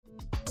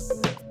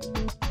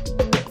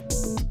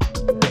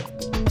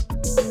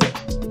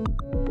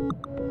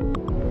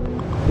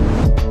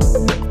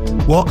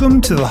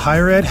Welcome to the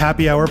Higher Ed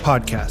Happy Hour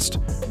podcast,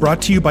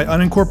 brought to you by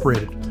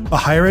Unincorporated, a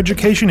higher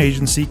education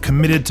agency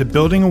committed to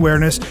building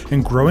awareness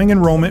and growing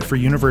enrollment for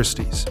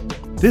universities.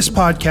 This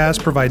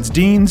podcast provides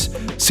deans,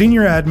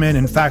 senior admin,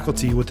 and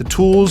faculty with the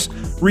tools,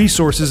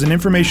 resources, and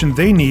information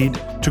they need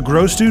to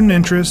grow student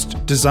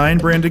interest, design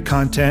branded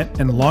content,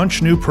 and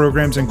launch new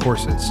programs and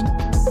courses.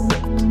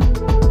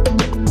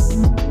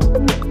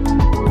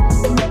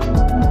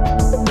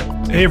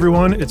 Hey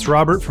everyone, it's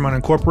Robert from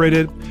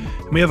Unincorporated.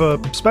 We have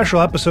a special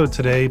episode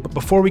today, but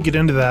before we get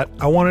into that,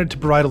 I wanted to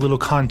provide a little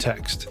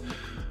context.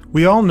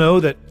 We all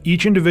know that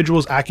each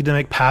individual's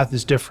academic path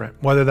is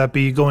different, whether that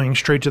be going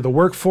straight to the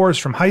workforce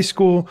from high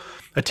school,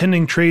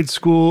 attending trade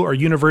school, or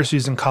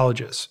universities and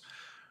colleges.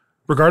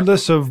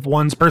 Regardless of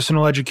one's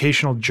personal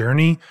educational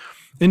journey,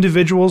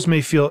 individuals may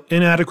feel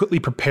inadequately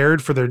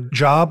prepared for their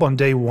job on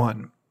day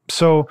one.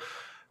 So,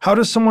 how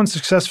does someone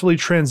successfully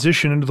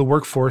transition into the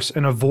workforce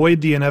and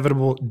avoid the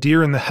inevitable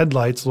deer in the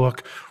headlights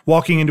look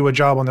walking into a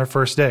job on their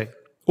first day?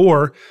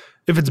 Or,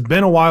 if it's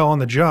been a while on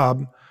the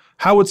job,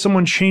 how would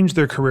someone change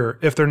their career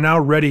if they're now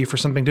ready for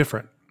something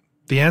different?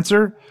 The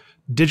answer?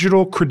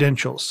 Digital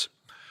credentials.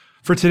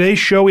 For today's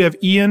show, we have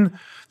Ian,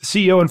 the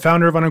CEO and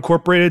founder of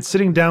Unincorporated,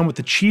 sitting down with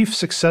the chief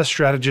success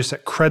strategist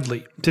at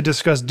Credly to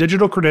discuss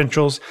digital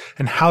credentials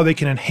and how they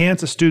can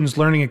enhance a student's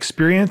learning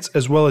experience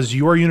as well as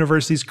your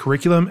university's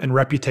curriculum and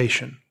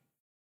reputation.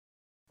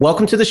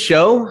 Welcome to the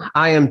show.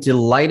 I am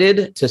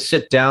delighted to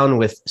sit down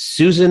with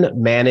Susan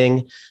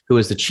Manning, who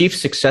is the Chief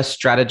Success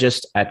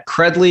Strategist at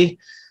Credly,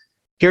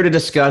 here to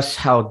discuss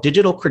how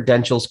digital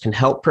credentials can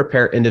help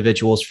prepare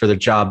individuals for their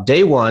job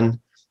day one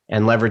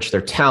and leverage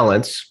their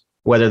talents,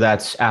 whether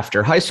that's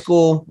after high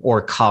school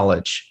or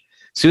college.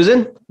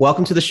 Susan,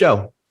 welcome to the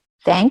show.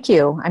 Thank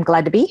you. I'm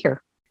glad to be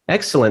here.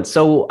 Excellent.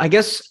 So I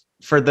guess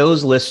for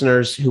those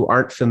listeners who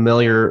aren't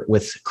familiar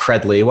with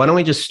Credly, why don't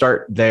we just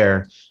start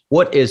there?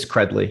 What is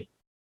Credly?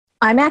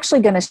 I'm actually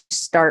going to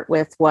start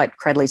with what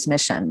Credly's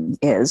mission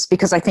is,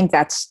 because I think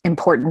that's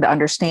important to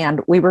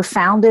understand. We were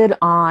founded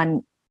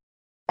on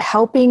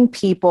helping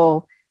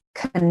people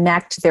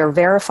connect their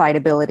verified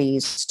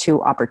abilities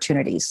to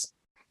opportunities.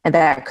 And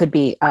that could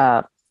be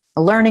a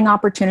learning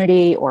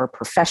opportunity or a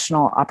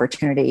professional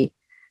opportunity.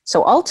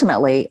 So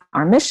ultimately,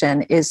 our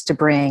mission is to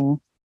bring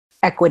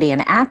equity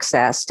and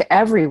access to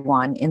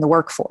everyone in the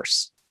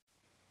workforce.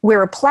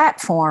 We're a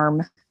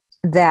platform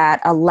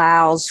that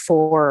allows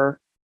for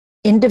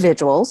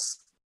individuals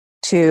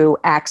to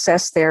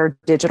access their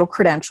digital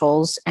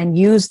credentials and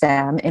use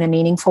them in a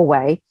meaningful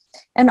way,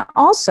 and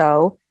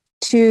also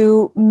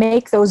to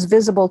make those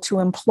visible to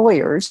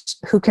employers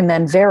who can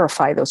then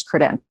verify those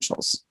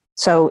credentials.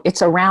 So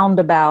it's a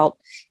roundabout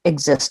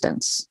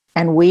existence,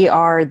 and we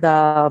are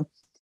the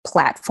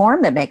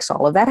platform that makes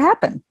all of that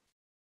happen.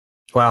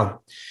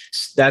 Wow,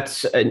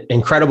 that's an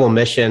incredible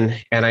mission.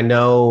 And I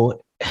know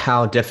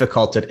how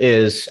difficult it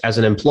is as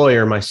an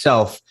employer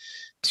myself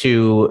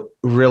to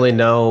really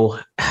know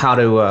how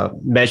to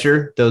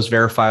measure those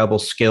verifiable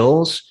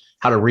skills,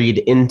 how to read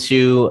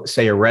into,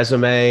 say, a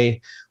resume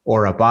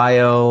or a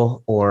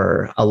bio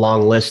or a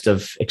long list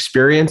of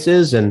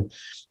experiences and,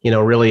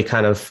 really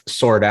kind of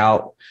sort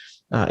out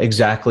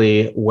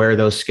exactly where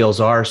those skills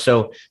are.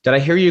 So did I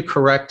hear you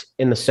correct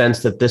in the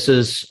sense that this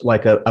is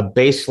like a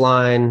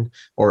baseline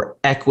or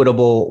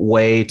equitable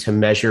way to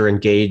measure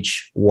and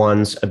gauge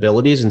one's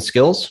abilities and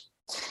skills?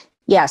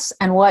 Yes.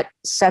 And what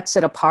sets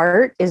it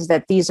apart is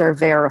that these are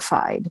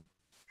verified.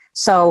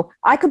 So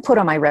I could put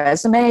on my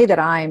resume that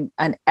I'm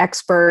an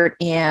expert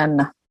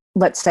in,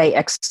 let's say,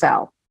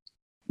 Excel,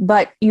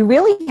 but you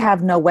really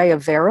have no way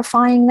of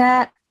verifying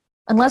that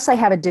unless I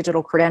have a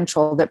digital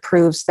credential that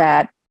proves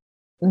that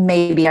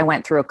maybe I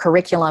went through a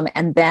curriculum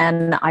and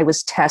then I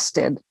was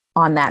tested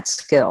on that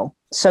skill.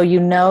 So you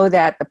know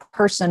that the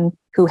person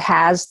who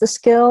has the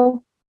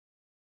skill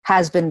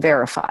has been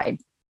verified.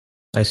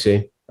 I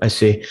see.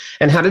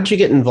 And how did you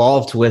get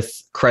involved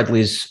with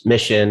Credly's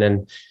mission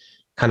and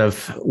kind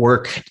of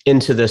work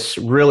into this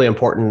really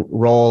important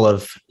role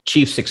of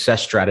Chief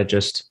Success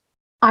Strategist?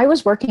 I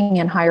was working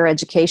in higher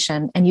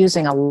education and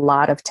using a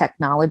lot of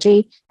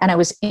technology, and I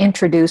was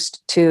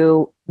introduced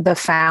to the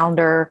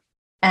founder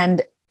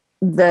and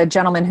the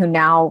gentleman who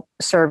now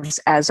serves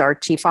as our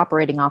chief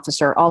operating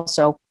officer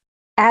also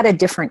at a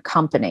different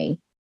company.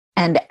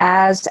 And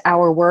as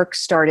our work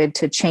started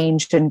to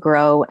change and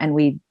grow, and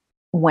we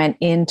went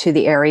into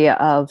the area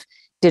of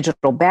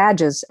digital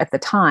badges at the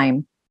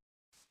time,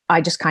 I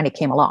just kind of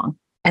came along.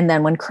 And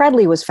then when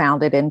Credly was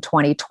founded in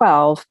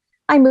 2012,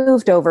 I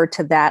moved over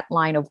to that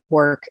line of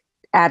work,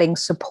 adding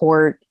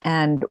support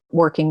and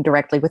working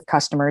directly with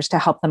customers to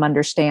help them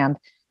understand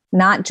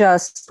not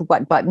just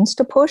what buttons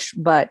to push,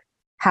 but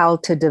how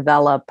to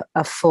develop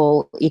a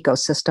full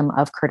ecosystem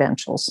of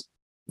credentials.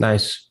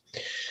 Nice.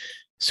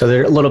 So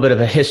there's a little bit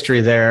of a history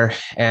there,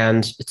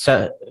 and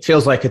it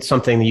feels like it's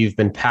something that you've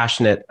been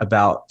passionate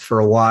about for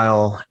a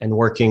while and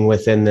working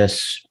within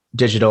this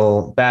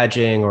digital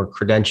badging or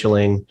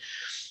credentialing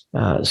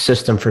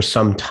system for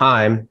some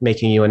time,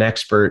 making you an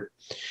expert.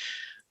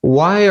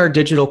 Why are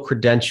digital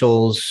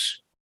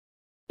credentials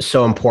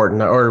so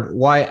important, or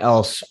why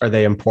else are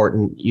they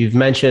important? You've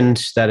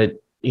mentioned that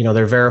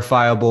they're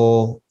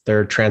verifiable,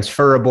 they're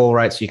transferable,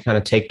 right? So you kind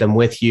of take them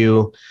with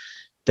you.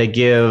 They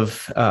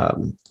give,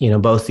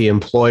 both the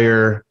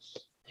employer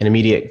an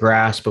immediate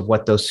grasp of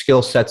what those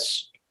skill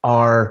sets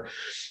are.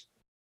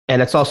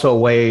 And it's also a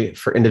way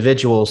for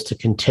individuals to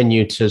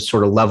continue to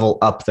sort of level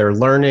up their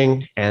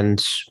learning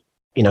and,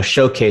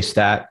 showcase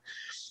that.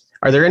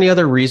 Are there any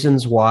other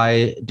reasons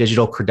why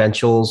digital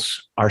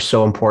credentials are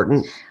so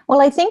important?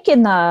 Well, I think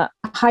in the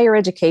higher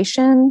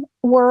education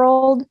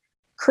world,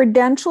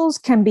 credentials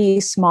can be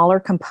smaller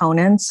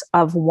components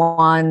of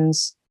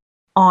one's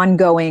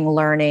ongoing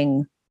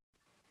learning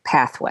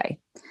pathway.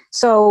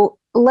 So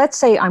let's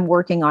say I'm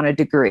working on a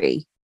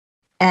degree,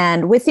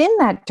 and within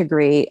that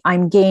degree,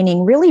 I'm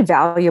gaining really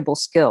valuable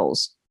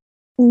skills.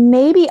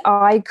 Maybe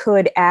I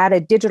could add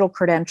a digital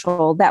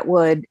credential that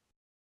would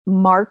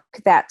mark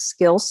that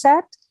skill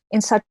set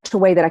in such a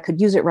way that I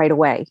could use it right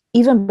away,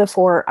 even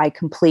before I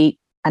complete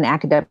an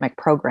academic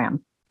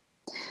program.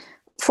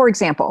 For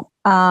example,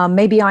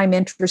 maybe I'm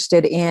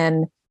interested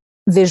in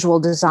visual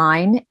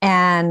design,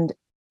 and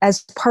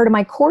as part of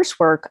my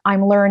coursework,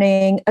 I'm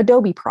learning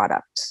Adobe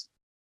products.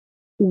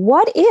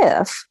 What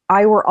if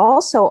I were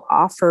also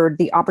offered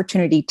the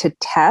opportunity to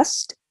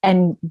test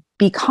and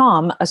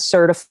become a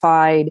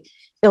certified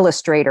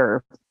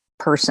Illustrator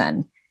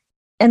person?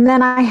 And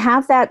then I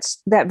have that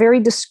very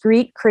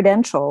discrete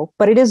credential,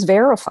 but it is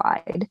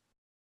verified.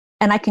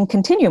 And I can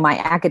continue my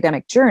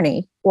academic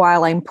journey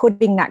while I'm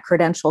putting that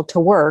credential to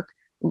work,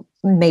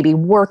 maybe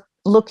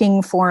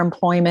looking for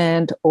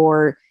employment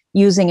or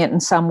using it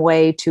in some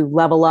way to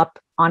level up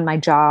on my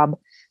job.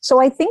 So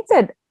I think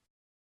that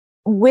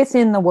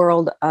within the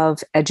world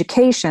of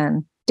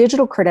education,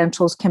 digital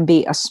credentials can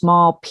be a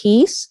small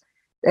piece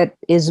that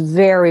is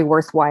very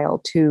worthwhile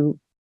to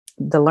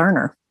the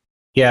learner.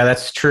 Yeah,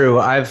 that's true.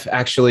 I've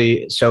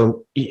actually,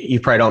 so you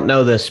probably don't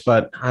know this,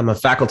 but I'm a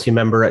faculty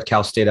member at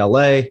Cal State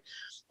LA,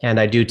 and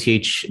I do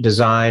teach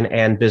design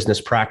and business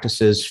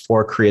practices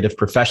for creative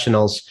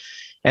professionals.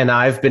 And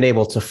I've been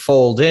able to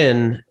fold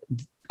in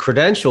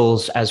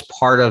credentials as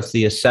part of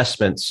the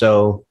assessment.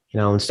 So,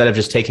 instead of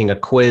just taking a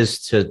quiz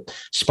to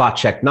spot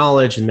check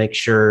knowledge and making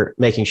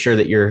sure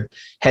that you're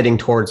heading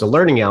towards a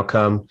learning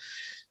outcome,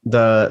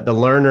 the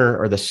learner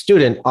or the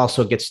student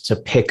also gets to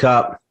pick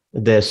up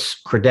this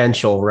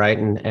credential, right?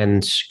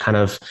 And kind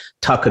of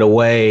tuck it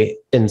away,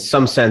 in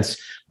some sense,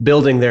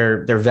 building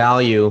their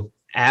value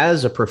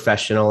as a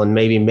professional, and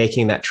maybe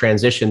making that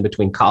transition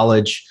between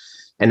college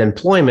and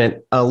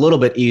employment a little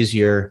bit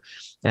easier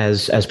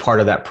as part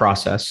of that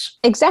process.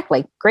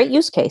 Exactly. Great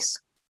use case.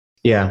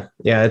 Yeah.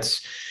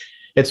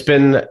 It's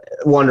been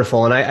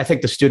wonderful. And I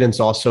think the students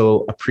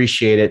also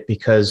appreciate it,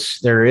 because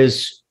there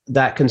is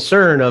that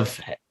concern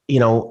of,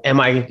 am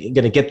I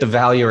going to get the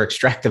value or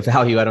extract the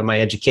value out of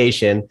my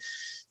education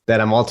that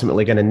I'm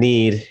ultimately going to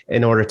need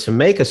in order to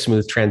make a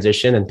smooth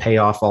transition and pay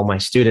off all my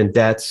student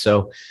debts?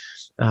 So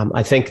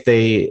I think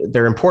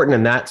they're important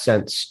in that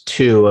sense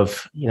too,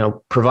 of,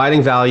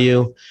 providing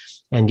value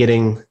and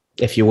getting,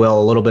 if you will,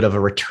 a little bit of a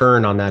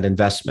return on that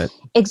investment.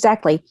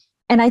 Exactly.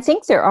 And I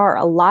think there are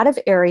a lot of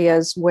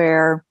areas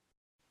where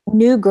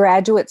new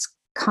graduates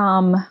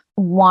come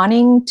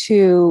wanting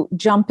to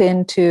jump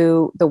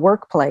into the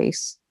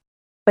workplace,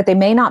 but they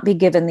may not be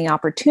given the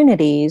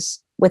opportunities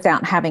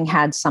without having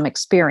had some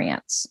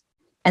experience.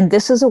 And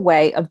this is a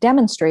way of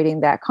demonstrating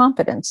that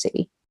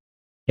competency.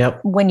 Yep.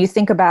 When you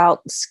think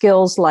about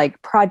skills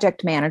like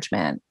project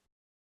management,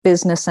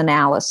 business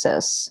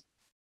analysis,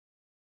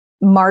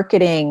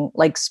 marketing,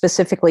 like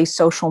specifically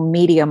social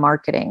media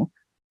marketing,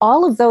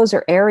 all of those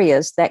are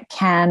areas that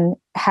can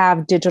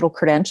have digital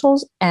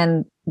credentials,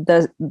 and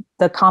the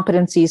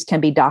competencies can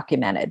be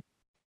documented.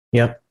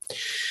 Yep.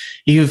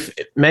 You've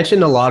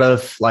mentioned a lot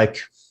of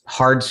like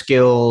hard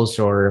skills,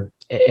 or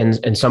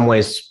in some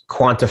ways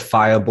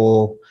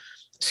quantifiable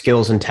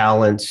skills and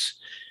talents.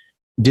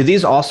 Do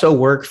these also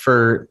work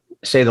for,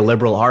 say, the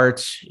liberal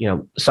arts,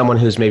 someone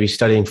who's maybe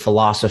studying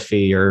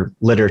philosophy or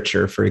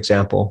literature, for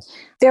example?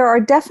 There are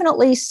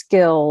definitely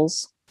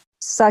skills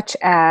such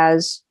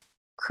as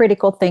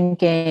critical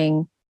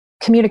thinking,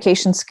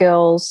 communication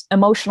skills,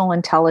 emotional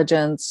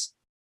intelligence,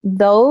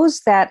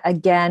 those that,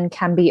 again,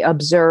 can be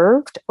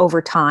observed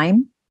over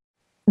time,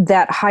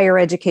 that higher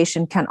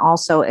education can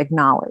also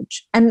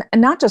acknowledge. And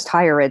not just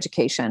higher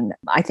education.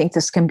 I think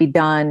this can be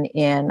done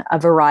in a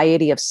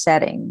variety of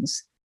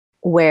settings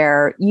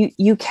where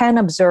you can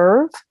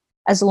observe,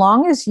 as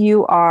long as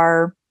you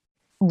are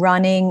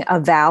running a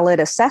valid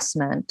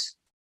assessment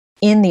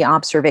in the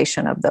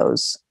observation of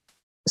those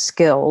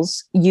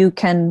skills, you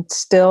can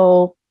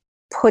still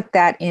put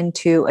that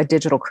into a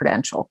digital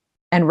credential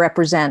and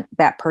represent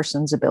that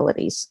person's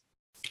abilities.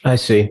 I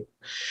see.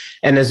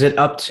 And is it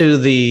up to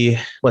the,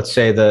 let's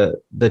say,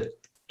 the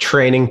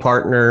training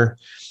partner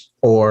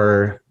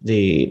or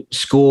the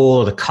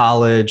school, the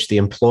college, the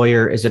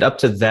employer, is it up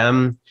to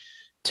them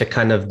to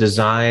kind of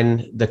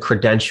design the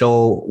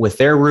credential with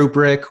their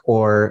rubric,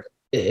 or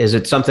is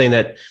it something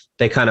that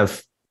they kind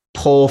of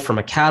pull from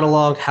a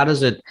catalog?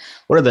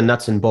 What are the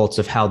nuts and bolts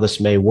of how this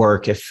may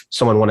work if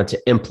someone wanted to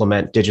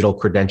implement digital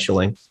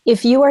credentialing?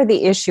 If you are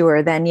the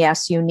issuer, then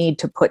yes, you need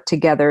to put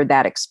together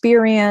that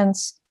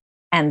experience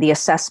and the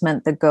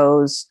assessment that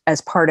goes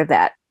as part of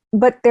that.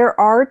 But there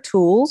are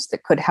tools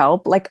that could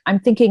help. Like I'm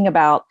thinking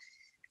about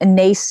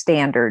NACE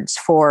standards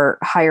for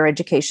higher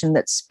education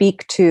that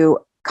speak to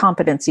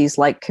competencies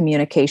like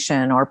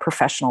communication or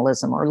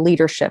professionalism or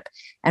leadership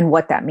and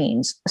what that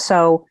means.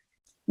 So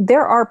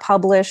there are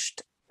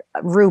published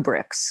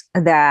rubrics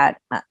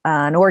that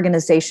an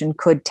organization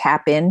could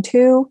tap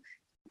into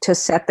to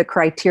set the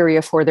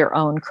criteria for their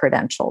own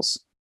credentials.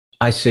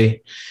 I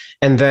see.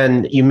 And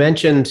then you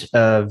mentioned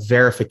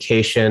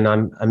verification.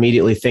 I'm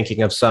immediately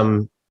thinking of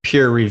some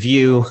peer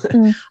review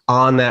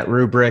on that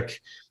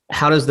rubric.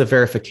 How does the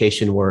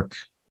verification work?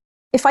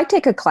 If I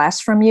take a class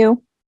from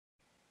you,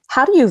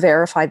 how do you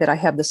verify that I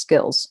have the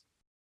skills?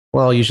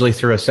 Well, usually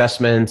through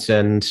assessments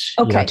and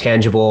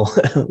tangible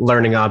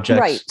learning objects.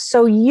 Right.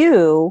 So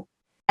you,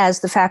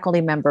 as the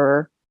faculty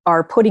member,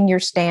 are putting your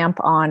stamp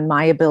on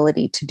my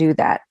ability to do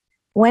that.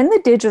 When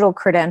the digital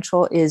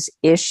credential is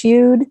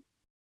issued,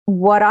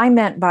 what I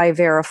meant by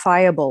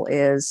verifiable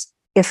is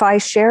if I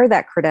share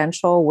that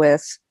credential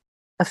with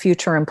a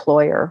future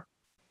employer,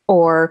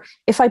 or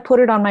if I put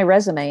it on my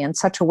resume in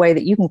such a way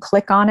that you can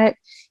click on it,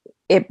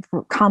 it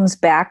comes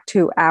back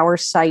to our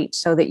site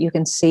so that you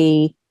can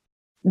see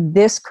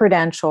this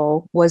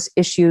credential was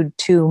issued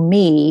to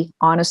me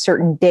on a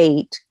certain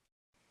date,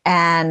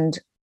 and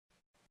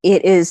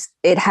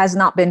it has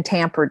not been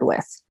tampered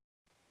with.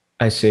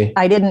 I see.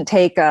 I didn't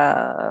take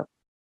a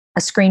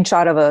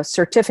screenshot of a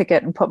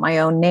certificate and put my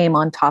own name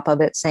on top of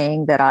it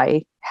saying that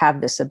I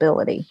have this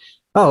ability.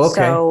 Oh,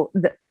 okay. So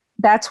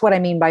that's what I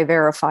mean by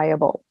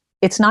verifiable.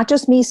 It's not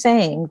just me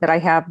saying that I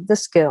have the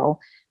skill,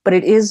 but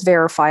it is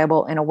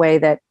verifiable in a way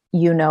that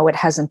it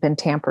hasn't been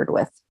tampered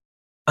with.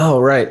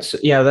 Oh, right. So,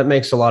 yeah, that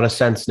makes a lot of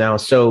sense now.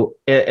 So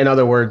in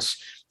other words,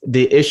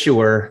 the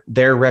issuer,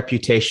 their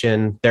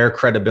reputation, their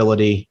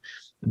credibility,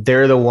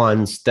 they're the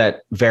ones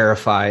that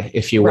verify,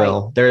 if you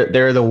will. Right.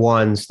 They're the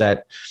ones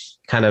that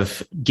kind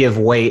of give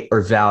weight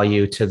or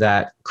value to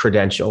that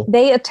credential.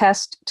 They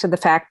attest to the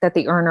fact that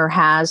the earner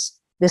has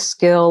this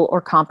skill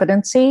or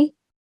competency.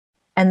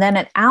 And then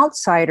an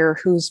outsider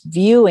who's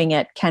viewing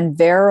it can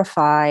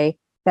verify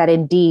that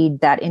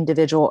indeed that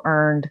individual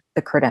earned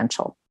the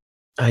credential.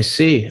 I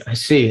see.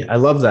 I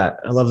love that.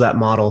 I love that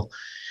model.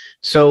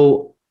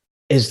 So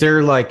is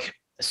there like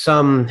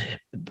some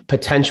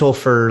potential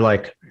for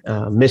like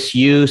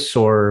misuse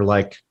or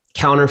like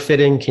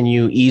counterfeiting? Can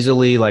you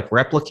easily like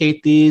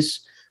replicate these?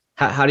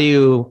 How do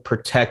you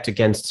protect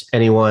against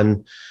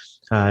anyone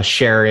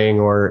sharing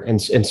or in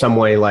some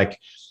way like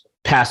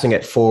passing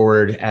it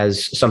forward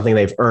as something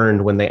they've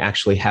earned when they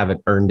actually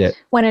haven't earned it?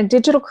 When a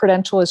digital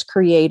credential is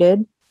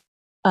created,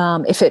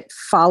 if it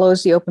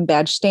follows the Open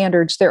Badge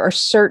standards, there are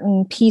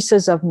certain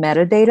pieces of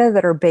metadata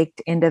that are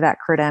baked into that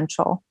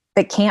credential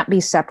that can't be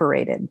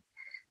separated.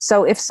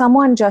 So if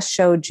someone just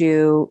showed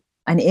you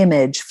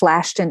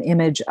flashed an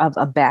image of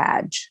a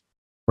badge,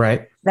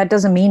 right, that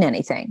doesn't mean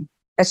anything.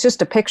 That's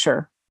just a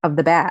picture of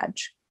the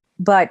badge.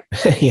 But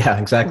yeah,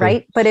 exactly.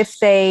 Right. But if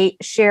they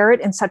share it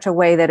in such a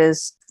way that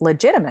is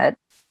legitimate,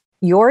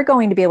 you're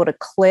going to be able to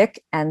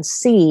click and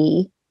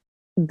see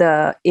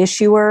the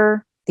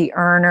issuer, the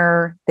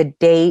earner, the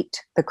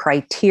date, the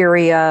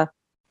criteria,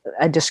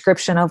 a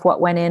description of what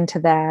went into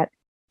that.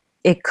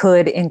 It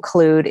could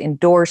include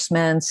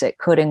endorsements. It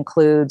could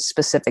include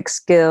specific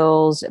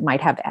skills. It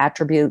might have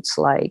attributes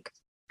like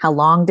how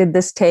long did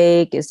this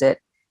take? Is it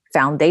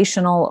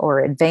foundational or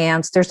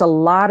advanced? There's a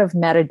lot of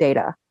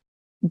metadata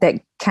that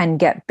can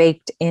get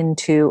baked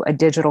into a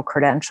digital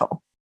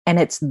credential. And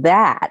it's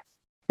that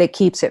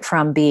keeps it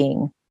from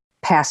being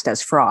passed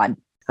as fraud.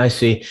 I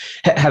see.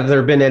 Have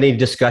there been any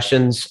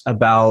discussions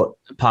about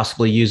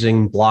possibly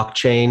using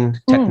blockchain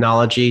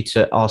technology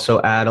to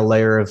also add a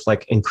layer of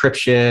like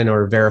encryption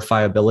or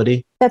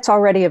verifiability? That's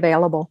already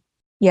available.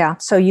 Yeah.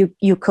 So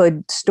you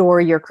could store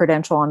your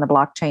credential on the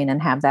blockchain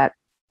and have that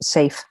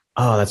safe.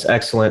 Oh, that's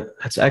excellent.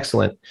 That's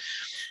excellent.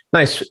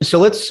 Nice. So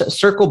let's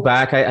circle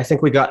back. I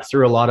think we got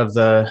through a lot of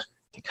the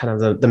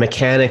kind of the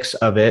mechanics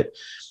of it.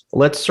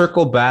 Let's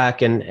circle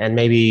back and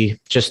maybe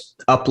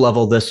just up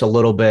level this a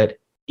little bit.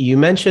 You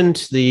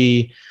mentioned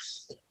the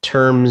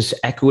terms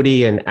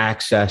equity and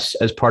access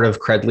as part of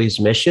Credly's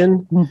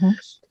mission.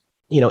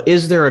 Mm-hmm.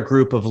 Is there a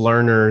group of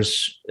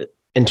learners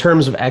in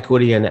terms of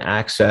equity and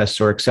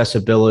access or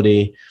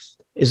accessibility?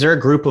 Is there a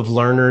group of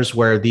learners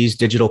where these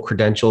digital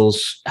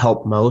credentials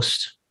help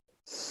most?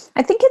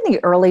 I think in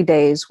the early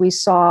days, we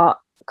saw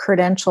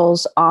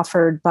credentials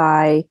offered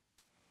by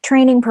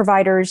training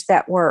providers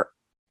that were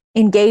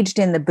engaged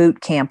in the boot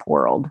camp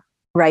world,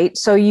 right?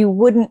 So you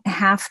wouldn't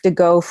have to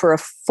go for a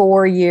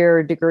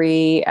 4-year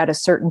degree at a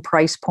certain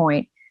price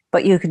point,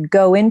 but you could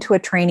go into a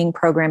training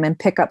program and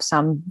pick up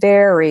some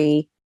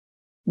very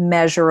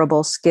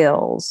measurable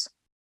skills,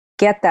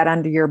 get that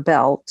under your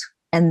belt,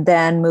 and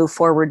then move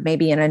forward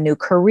maybe in a new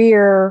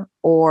career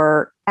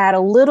or at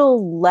a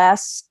little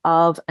less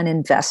of an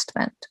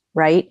investment.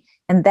 right?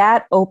 And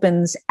that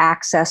opens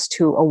access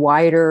to a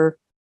wider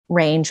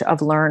range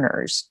of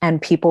learners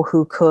and people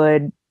who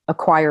could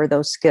acquire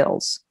those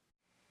skills.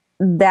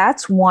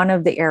 That's one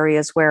of the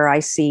areas where I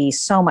see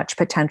so much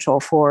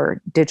potential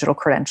for digital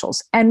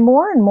credentials. And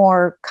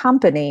more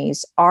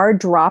companies are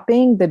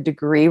dropping the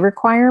degree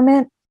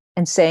requirement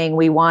and saying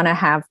we want to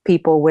have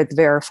people with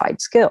verified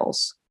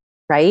skills,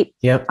 right?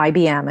 Yep.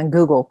 IBM and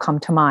Google come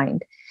to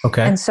mind.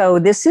 Okay. And so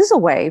this is a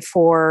way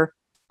for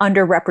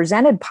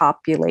underrepresented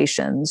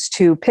populations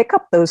to pick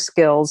up those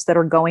skills that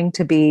are going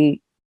to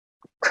be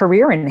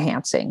career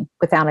enhancing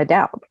without a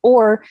doubt,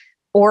 or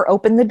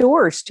open the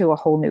doors to a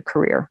whole new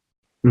career.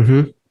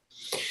 Mm-hmm.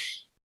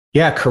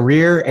 Yeah,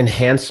 career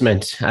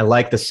enhancement. I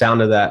like the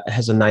sound of that. It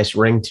has a nice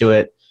ring to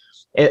it.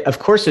 Of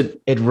course,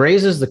 it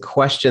raises the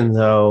question,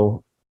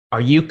 though,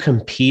 are you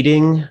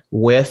competing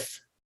with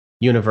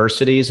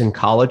universities and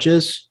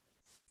colleges?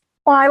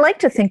 Well, I like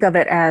to think of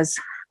it as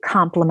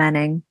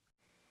complementing,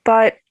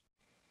 but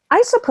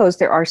I suppose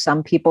there are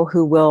some people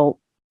who will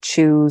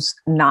choose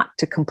not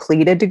to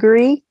complete a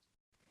degree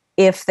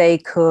if they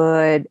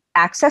could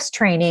access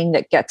training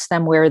that gets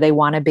them where they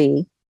want to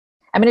be.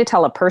 I'm going to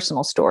tell a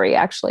personal story,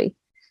 actually.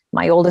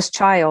 My oldest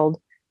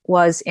child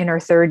was in her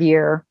third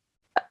year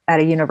at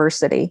a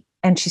university,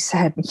 and she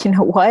said, you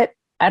know what?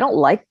 I don't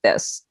like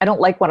this. I don't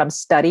like what I'm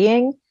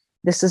studying.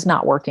 This is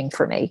not working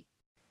for me.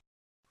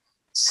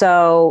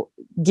 So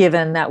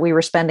given that we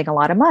were spending a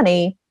lot of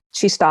money,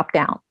 she stopped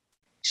out.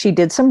 She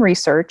did some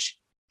research.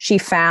 She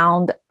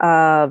found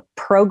a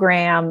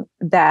program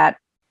that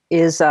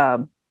is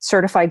a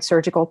certified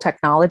surgical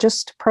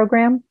technologist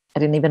program. I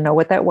didn't even know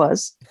what that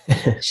was.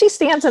 She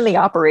stands in the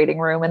operating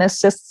room and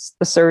assists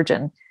the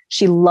surgeon.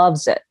 She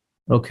loves it.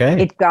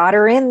 Okay. It got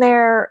her in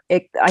there.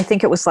 I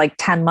think it was like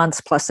 10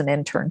 months plus an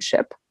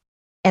internship.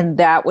 And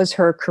that was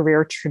her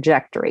career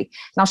trajectory.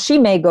 Now, she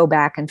may go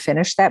back and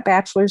finish that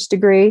bachelor's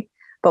degree,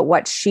 but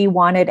what she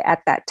wanted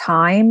at that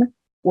time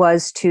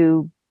was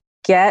to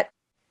get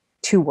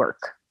to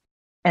work.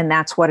 And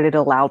that's what it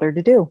allowed her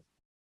to do.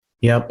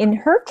 Yep. In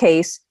her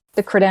case,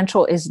 the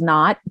credential is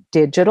not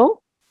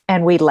digital.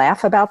 And we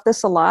laugh about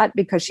this a lot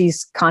because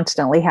she's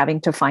constantly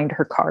having to find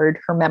her card,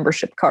 her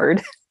membership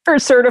card, her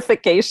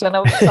certification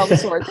of some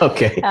sort.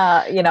 Okay.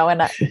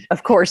 And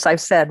of course I've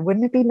said,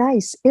 wouldn't it be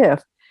nice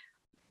if?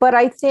 But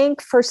I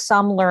think for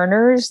some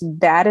learners,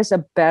 that is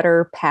a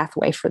better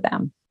pathway for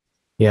them.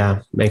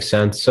 Yeah, makes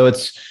sense. So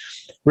it's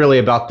really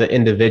about the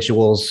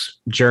individual's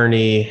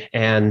journey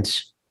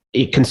and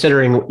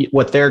considering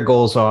what their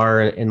goals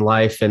are in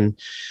life and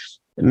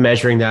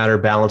measuring that or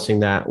balancing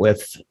that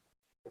with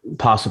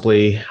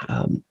possibly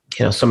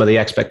some of the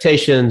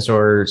expectations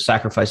or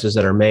sacrifices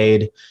that are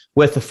made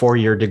with a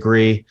 4-year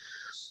degree.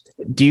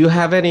 Do you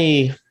have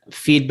any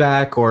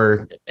feedback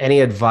or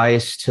any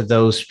advice to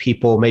those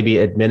people, maybe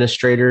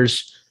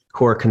administrators,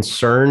 who are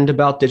concerned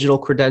about digital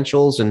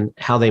credentials and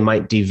how they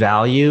might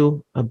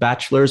devalue a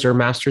bachelor's or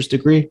master's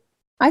degree?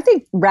 I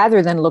think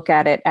rather than look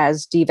at it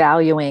as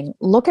devaluing,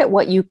 look at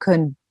what you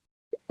can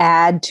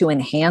add to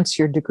enhance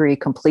your degree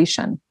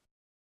completion.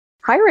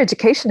 Higher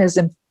education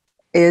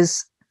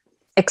is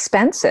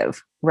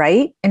expensive,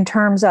 right? In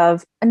terms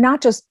of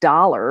not just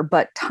dollar,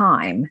 but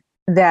time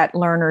that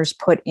learners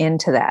put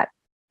into that.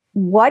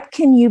 What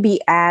can you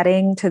be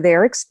adding to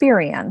their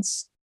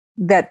experience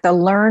that the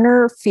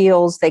learner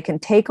feels they can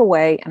take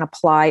away and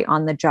apply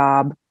on the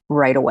job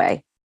right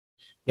away?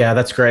 Yeah,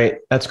 that's great.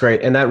 That's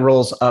great. And that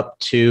rolls up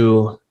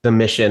to the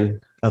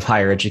mission of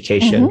higher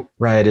education,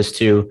 right? Is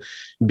to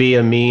be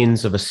a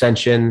means of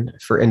ascension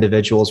for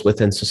individuals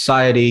within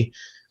society.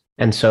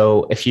 And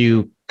so if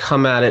you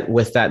come at it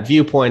with that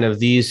viewpoint of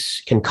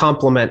these can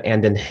complement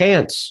and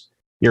enhance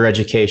your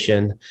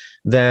education,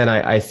 then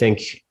I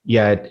think,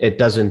 it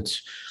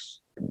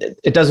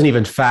doesn't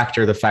even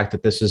factor the fact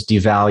that this is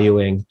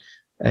devaluing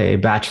a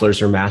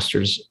bachelor's or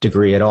master's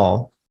degree at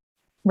all.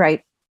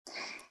 Right.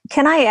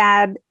 Can I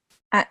add,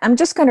 I'm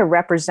just going to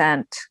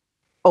represent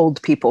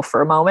old people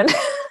for a moment.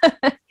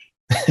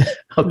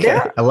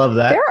 Okay, I love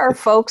that. There are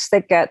folks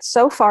that get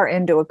so far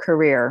into a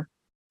career.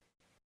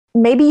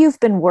 Maybe you've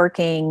been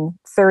working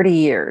 30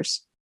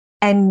 years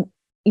and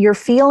you're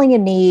feeling a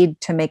need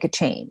to make a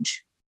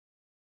change.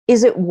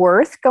 Is it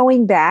worth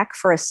going back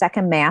for a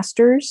second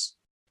master's?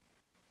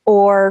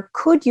 Or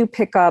could you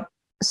pick up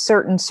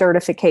certain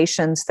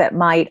certifications that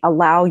might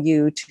allow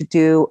you to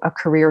do a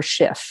career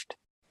shift?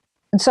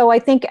 And so I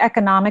think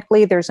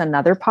economically, there's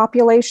another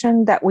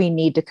population that we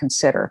need to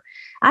consider.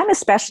 I'm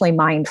especially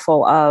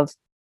mindful of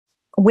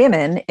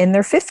women in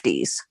their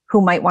 50s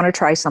who might want to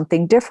try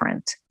something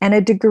different. And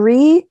a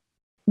degree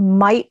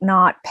might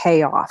not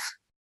pay off.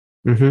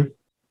 Mm-hmm.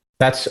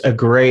 That's a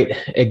great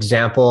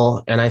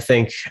example. And I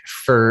think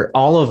for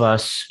all of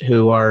us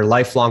who are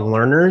lifelong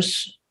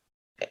learners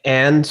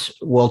and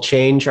will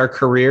change our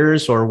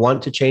careers or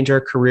want to change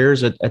our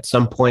careers at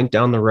some point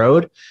down the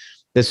road,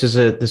 this is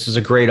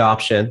a great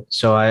option.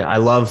 So I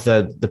love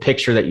the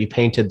picture that you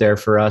painted there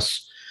for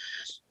us.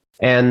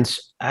 And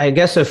I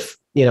guess if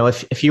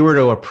you were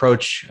to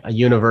approach a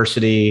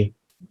university,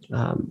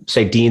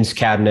 say dean's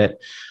cabinet,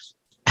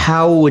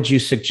 how would you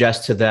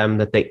suggest to them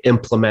that they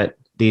implement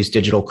these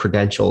digital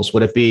credentials?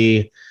 Would it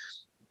be,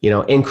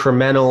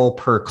 incremental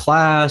per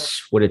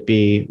class? Would it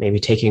be maybe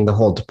taking the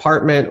whole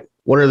department?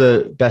 What are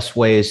the best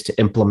ways to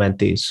implement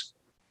these?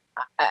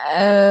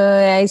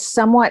 I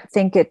somewhat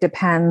think it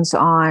depends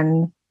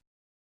on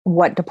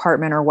what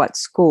department or what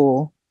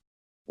school.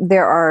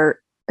 There are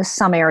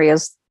some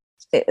areas,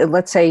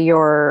 let's say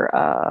you're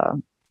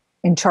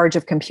in charge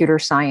of computer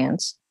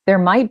science. There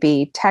might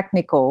be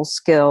technical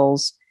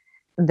skills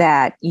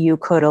that you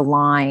could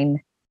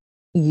align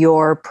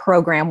your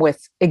program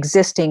with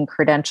existing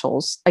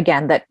credentials,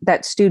 again,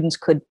 that students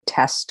could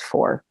test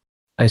for.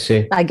 I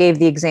see. I gave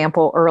the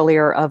example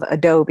earlier of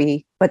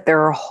Adobe, but there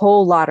are a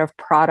whole lot of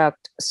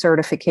product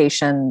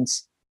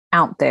certifications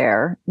out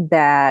there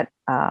that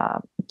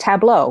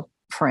Tableau,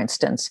 for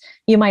instance,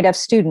 you might have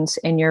students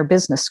in your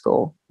business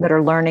school that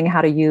are learning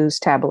how to use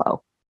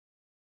Tableau.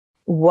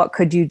 What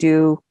could you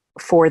do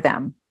for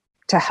them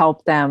to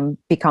help them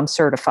become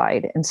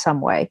certified in some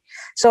way?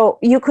 So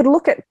you could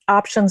look at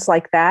options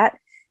like that.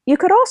 You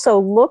could also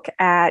look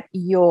at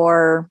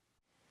your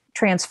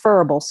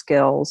transferable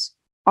skills.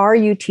 Are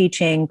you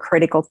teaching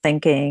critical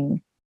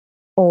thinking?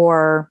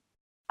 Or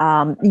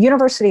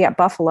University at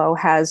Buffalo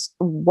has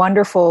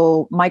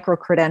wonderful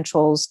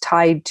micro-credentials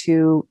tied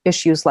to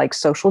issues like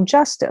social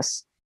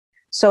justice.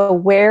 So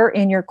where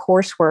in your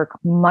coursework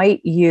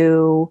might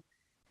you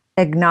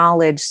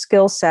acknowledge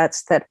skill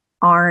sets that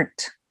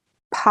aren't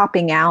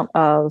popping out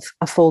of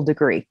a full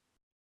degree?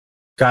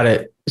 Got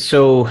it.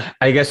 So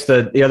I guess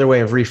the other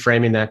way of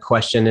reframing that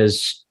question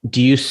is,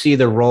 do you see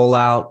the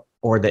rollout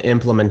or the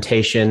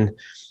implementation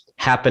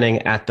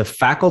happening at the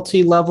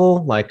faculty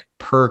level, like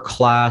per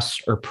class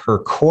or per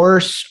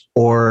course?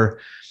 Or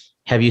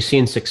have you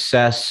seen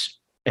success,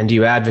 and do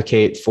you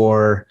advocate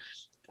for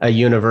a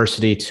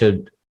university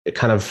to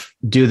kind of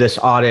do this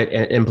audit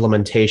and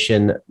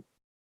implementation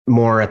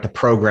more at the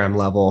program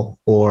level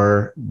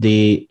or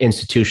the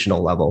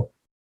institutional level?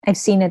 I've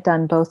seen it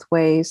done both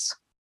ways.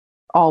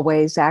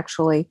 Always,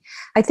 actually.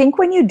 I think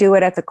when you do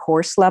it at the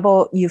course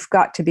level, you've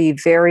got to be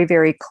very,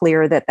 very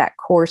clear that that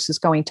course is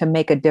going to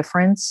make a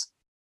difference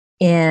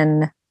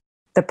in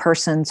the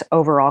person's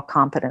overall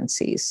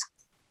competencies.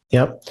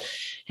 Yep.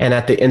 And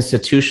at the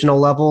institutional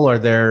level,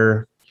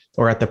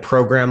 or at the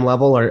program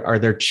level, are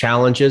there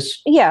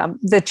challenges? Yeah,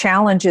 the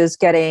challenge is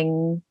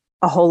getting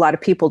a whole lot of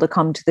people to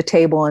come to the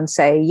table and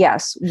say,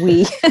 yes,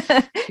 we,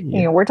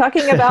 we're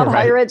talking about Right.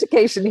 higher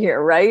education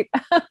here, right?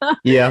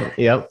 Yeah.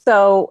 Yep.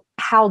 So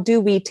how do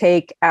we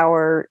take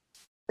our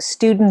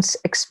students'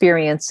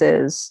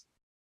 experiences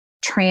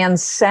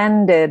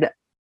transcended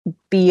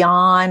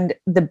beyond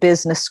the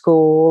business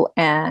school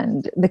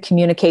and the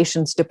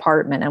communications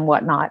department and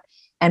whatnot,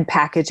 and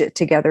package it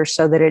together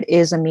so that it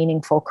is a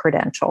meaningful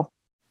credential?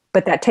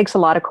 But that takes a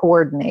lot of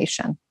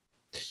coordination.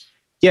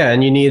 Yeah,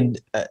 and you need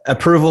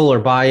approval or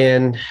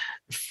buy-in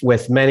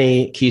with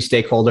many key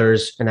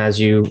stakeholders. And as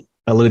you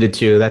alluded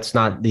to, that's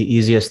not the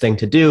easiest thing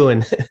to do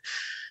in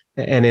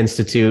an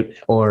institute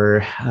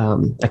or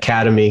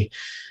academy.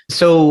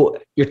 So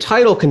your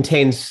title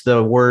contains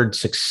the word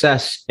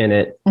success in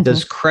it. Mm-hmm.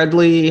 Does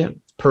Credly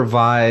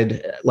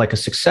provide like a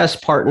success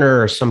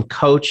partner or some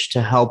coach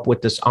to help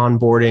with this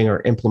onboarding or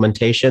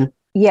implementation?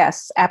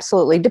 Yes,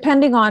 absolutely.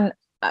 Depending on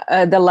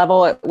the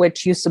level at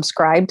which you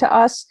subscribe to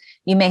us,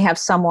 you may have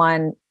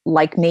someone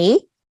like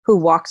me who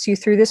walks you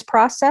through this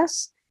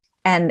process,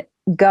 and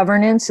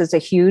governance is a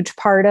huge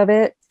part of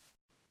it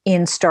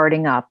in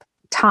starting up,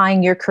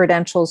 tying your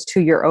credentials to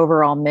your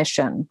overall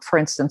mission. For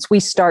instance, we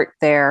start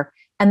there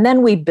and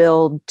then we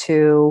build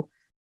to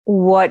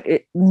what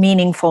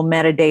meaningful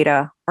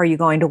metadata are you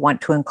going to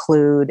want to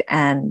include,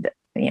 and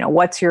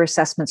what's your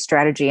assessment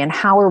strategy, and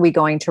how are we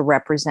going to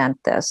represent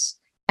this,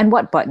 and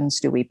what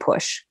buttons do we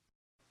push?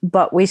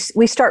 But we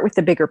start with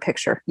the bigger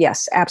picture.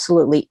 Yes,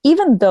 absolutely.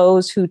 Even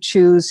those who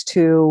choose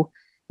to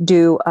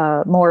do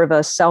more of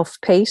a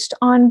self-paced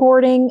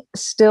onboarding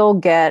still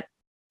get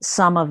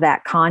some of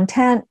that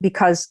content,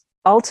 because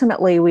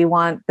ultimately we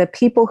want the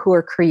people who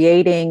are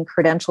creating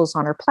credentials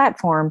on our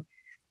platform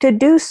to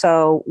do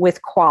so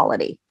with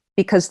quality,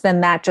 because then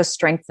that just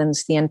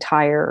strengthens the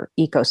entire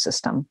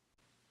ecosystem.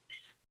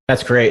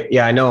 That's great.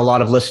 Yeah, I know a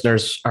lot of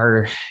listeners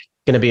are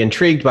going to be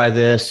intrigued by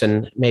this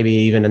and maybe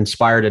even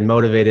inspired and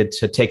motivated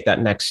to take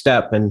that next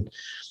step. And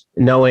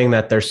knowing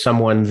that there's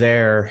someone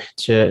there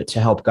to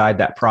help guide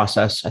that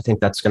process, I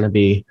think that's going to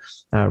be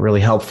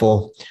really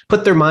helpful.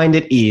 Put their mind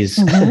at ease,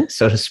 mm-hmm.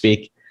 so to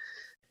speak.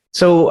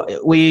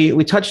 So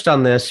we touched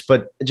on this,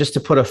 but just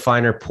to put a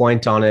finer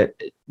point on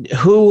it,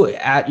 who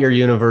at your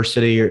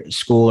university or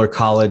school or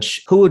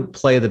college, who would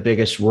play the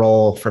biggest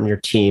role from your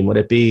team? Would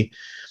it be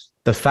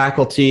the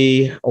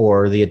faculty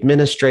or the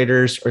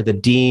administrators or the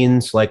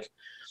deans? Like,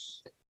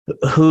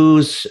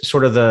 who's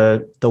sort of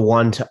the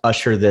one to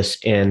usher this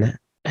in?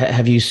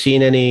 Have you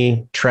seen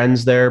any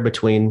trends there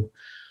between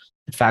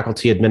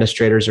faculty,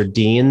 administrators, or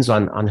deans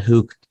on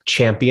who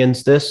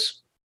champions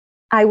this?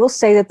 I will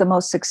say that the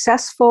most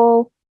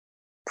successful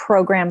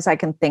programs I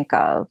can think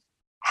of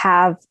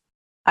have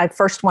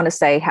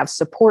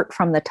support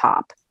from the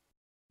top.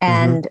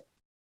 And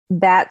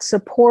that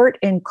support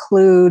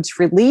includes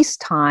release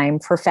time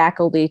for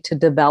faculty to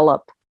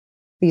develop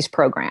these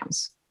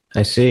programs.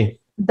 I see.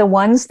 The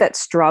ones that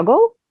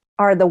struggle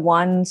are the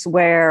ones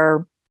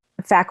where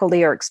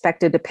faculty are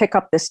expected to pick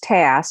up this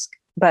task,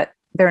 but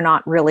they're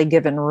not really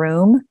given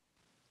room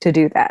to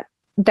do that.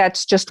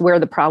 That's just where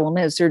the problem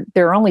is.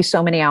 There are only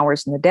so many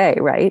hours in the day,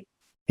 right?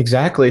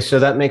 Exactly. So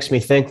that makes me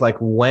think, like,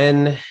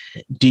 when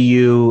do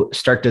you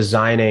start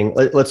designing?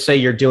 Let's say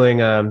you're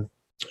doing a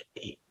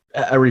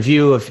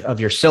review of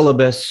your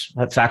syllabus,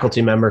 a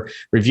faculty member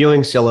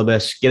reviewing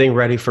syllabus, getting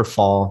ready for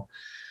fall.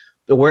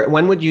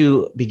 When would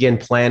you begin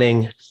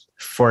planning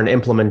for an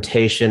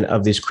implementation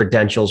of these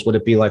credentials? Would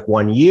it be like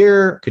 1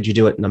 year? Could you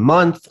do it in a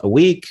month, a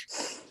week?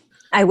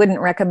 I wouldn't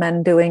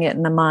recommend doing it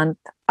in a month.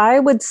 I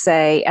would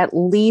say at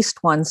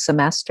least one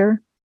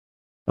semester.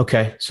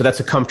 Okay. So that's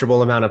a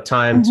comfortable amount of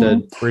time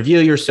to review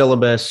your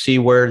syllabus, see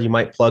where you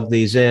might plug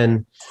these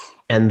in,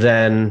 and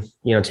then,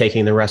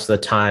 taking the rest of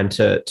the time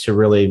to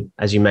really,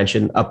 as you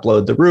mentioned,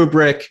 upload the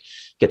rubric,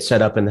 get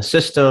set up in the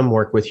system,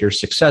 work with your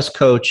success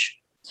coach.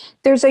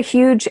 There's a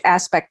huge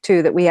aspect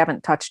too that we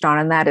haven't touched on,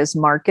 and that is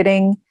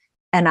marketing.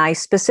 And I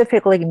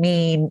specifically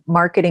mean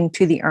marketing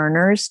to the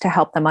earners to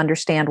help them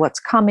understand what's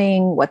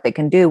coming, what they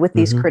can do with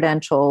these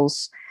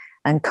credentials,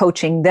 and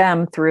coaching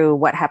them through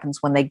what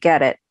happens when they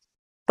get it.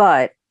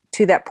 But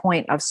to that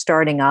point of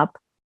starting up,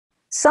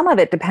 some of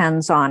it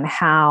depends on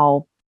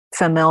how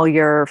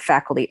familiar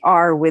faculty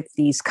are with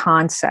these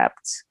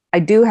concepts. I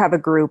do have a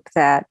group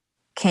that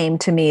came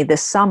to me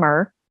this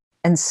summer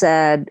and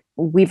said,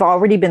 we've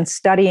already been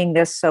studying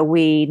this, so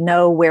we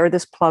know where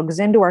this plugs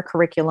into our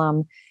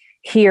curriculum.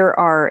 Here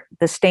are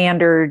the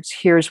standards.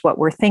 Here's what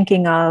we're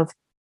thinking of.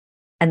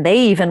 And they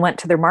even went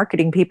to their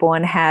marketing people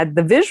and had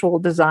the visual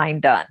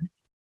design done.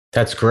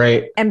 That's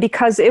great. And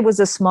because it was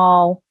a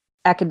small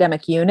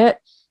academic unit,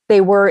 they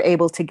were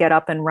able to get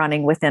up and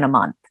running within a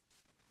month.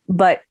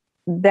 But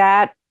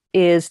that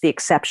is the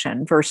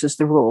exception versus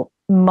the rule.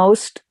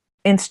 Most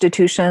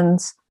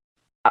institutions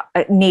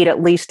need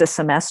at least a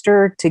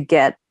semester to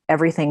get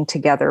everything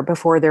together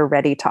before they're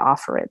ready to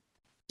offer it.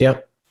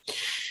 Yep.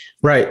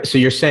 Right. So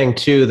you're saying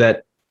too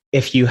that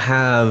if you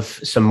have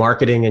some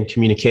marketing and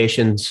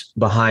communications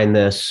behind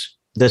this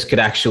could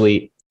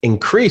actually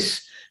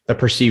increase the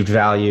perceived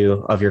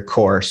value of your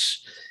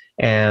course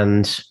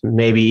and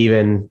maybe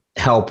even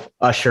help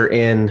usher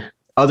in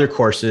other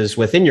courses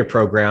within your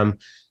program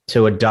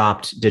to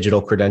adopt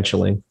digital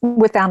credentialing.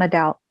 Without a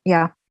doubt.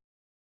 Yeah.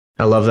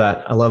 I love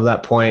that. I love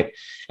that point.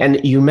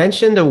 And you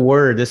mentioned a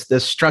word,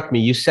 this struck me.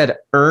 You said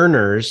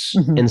earners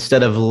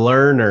instead of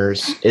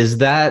learners. Is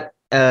that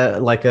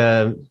like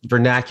a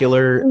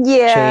vernacular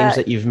change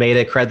that you've made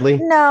at Credly?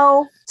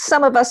 No,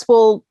 some of us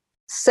will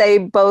say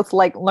both,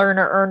 like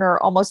learner, earner,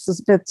 almost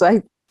as if it's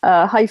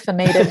a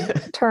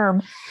hyphenated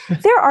term.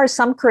 There are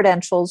some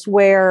credentials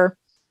where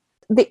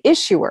the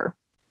issuer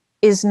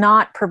is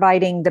not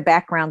providing the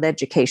background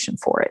education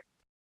for it.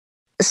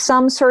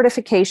 Some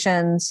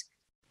certifications,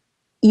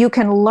 you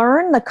can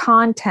learn the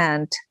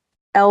content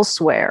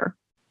elsewhere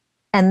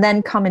and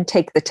then come and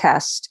take the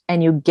test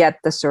and you get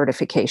the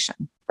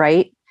certification,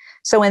 right?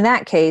 So in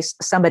that case,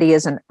 somebody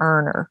is an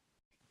earner.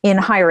 In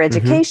higher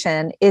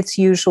education, it's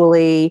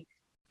usually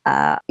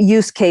a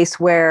use case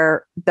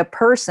where the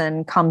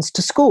person comes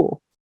to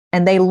school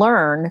and they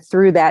learn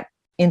through that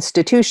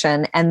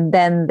institution and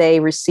then they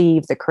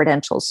receive the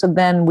credentials. So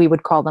then we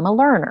would call them a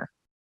learner.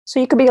 So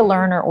you could be a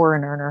learner or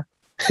an earner.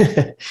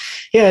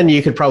 Yeah, and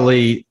you could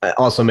probably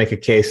also make a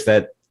case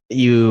that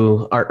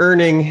you are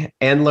earning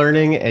and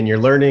learning, and you're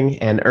learning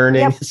and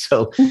earning. Yep.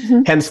 So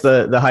hence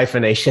the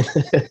hyphenation.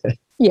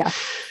 Yeah.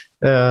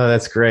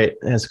 That's great.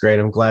 That's great.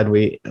 I'm glad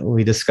we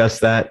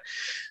discussed that.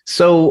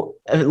 So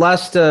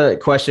last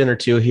question or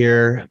two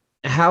here.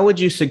 How would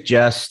you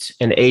suggest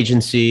an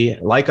agency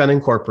like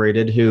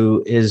Unincorporated,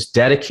 who is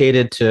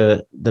dedicated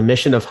to the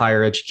mission of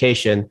higher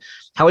education,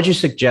 how would you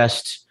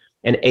suggest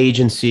an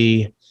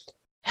agency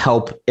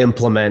help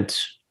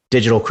implement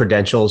digital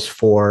credentials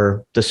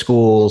for the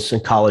schools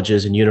and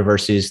colleges and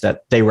universities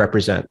that they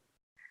represent?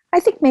 I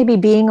think maybe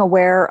being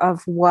aware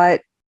of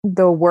what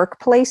the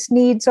workplace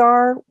needs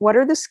are, what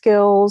are the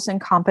skills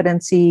and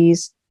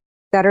competencies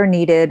that are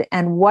needed,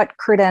 and what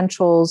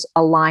credentials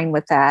align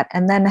with that,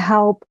 and then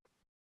help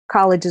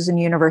colleges and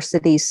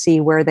universities see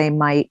where they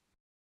might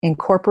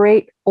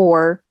incorporate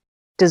or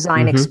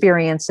design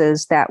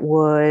experiences that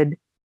would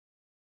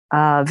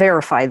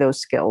verify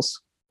those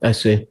skills. I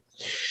see.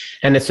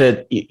 And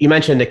you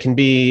mentioned it can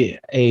be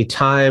a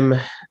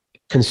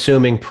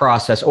time-consuming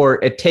process,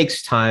 or it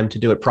takes time to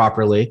do it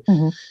properly.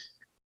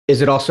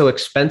 Is it also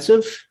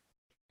expensive?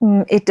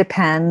 It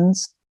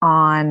depends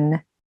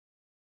on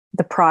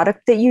the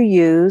product that you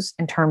use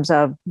in terms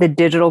of the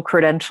digital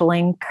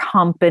credentialing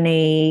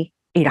company.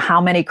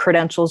 How many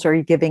credentials are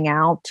you giving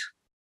out?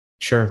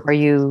 Sure. Are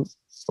you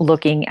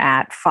looking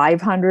at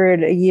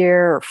 500 a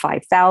year or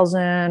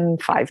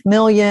 5,000, 5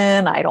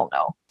 million? I don't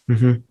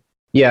know.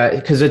 Yeah,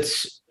 because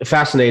it's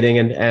fascinating,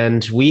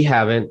 and we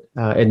haven't,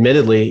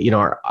 admittedly,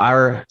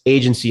 our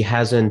agency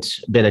hasn't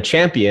been a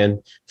champion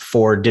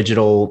for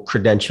digital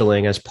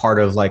credentialing as part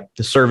of like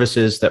the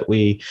services that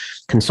we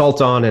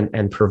consult on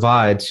and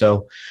provide.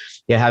 So,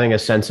 yeah, having a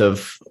sense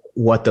of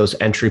what those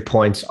entry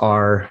points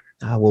are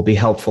will be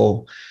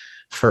helpful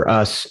for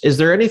us. Is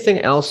there anything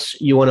else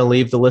you want to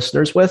leave the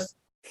listeners with?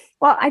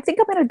 Well, I think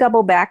I'm going to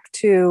double back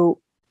to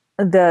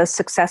the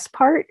success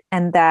part,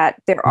 and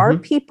that there are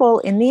people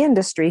in the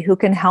industry who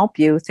can help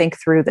you think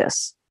through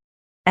this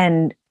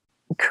and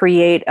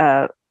create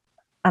a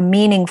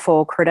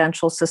meaningful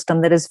credential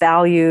system that is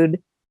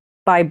valued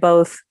by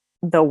both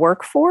the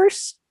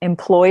workforce,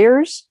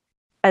 employers,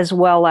 as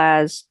well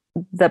as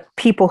the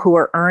people who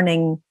are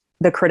earning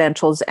the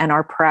credentials and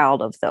are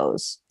proud of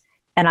those.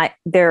 And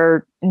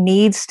there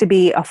needs to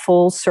be a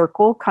full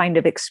circle kind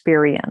of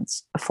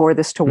experience for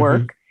this to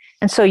work.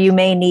 And so you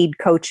may need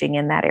coaching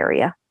in that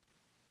area.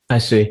 I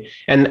see.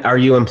 And are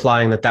you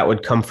implying that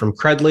would come from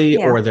Credly,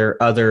 or are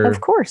there other? Of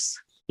course.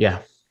 Yeah.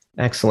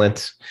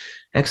 Excellent.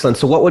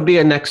 So what would be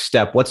a next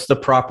step? What's the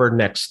proper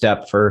next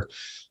step for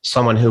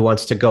someone who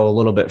wants to go a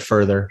little bit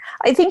further?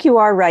 I think you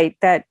are right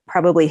that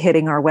probably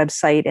hitting our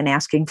website and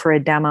asking for a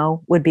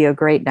demo would be a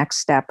great next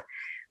step.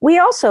 We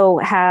also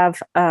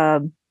have a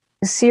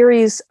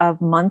series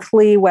of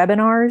monthly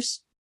webinars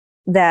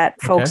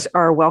that folks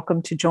are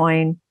welcome to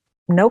join,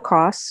 no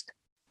cost.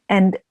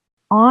 And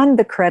on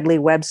the Credly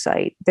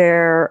website,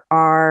 there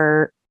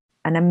are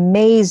an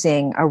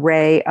amazing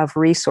array of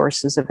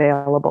resources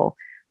available,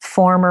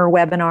 former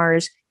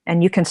webinars,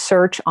 and you can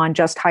search on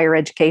just higher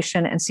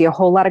education and see a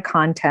whole lot of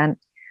content,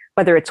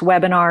 whether it's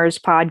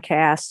webinars,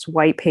 podcasts,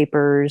 white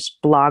papers,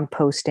 blog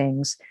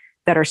postings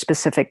that are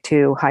specific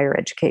to higher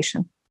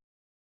education.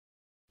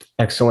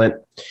 Excellent.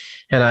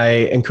 And I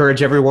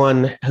encourage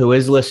everyone who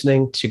is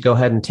listening to go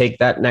ahead and take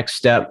that next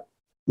step,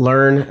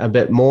 learn a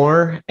bit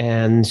more,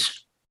 and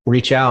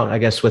reach out, I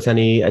guess, with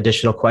any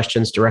additional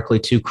questions directly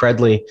to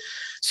Credly.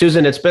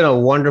 Susan, it's been a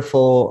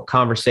wonderful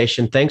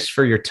conversation. Thanks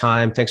for your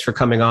time. Thanks for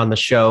coming on the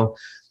show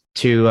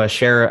to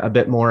share a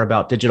bit more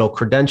about digital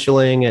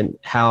credentialing and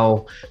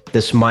how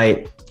this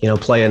might,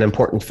 play an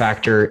important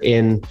factor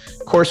in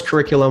course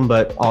curriculum,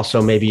 but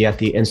also maybe at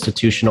the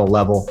institutional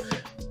level.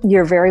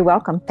 You're very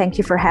welcome. Thank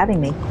you for having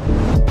me.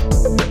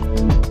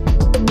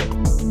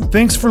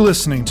 Thanks for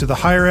listening to the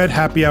Higher Ed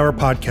Happy Hour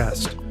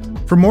podcast.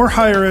 For more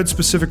higher ed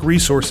specific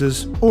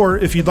resources, or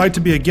if you'd like to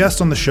be a guest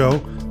on the show,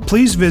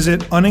 please visit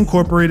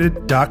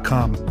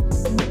unincorporated.com.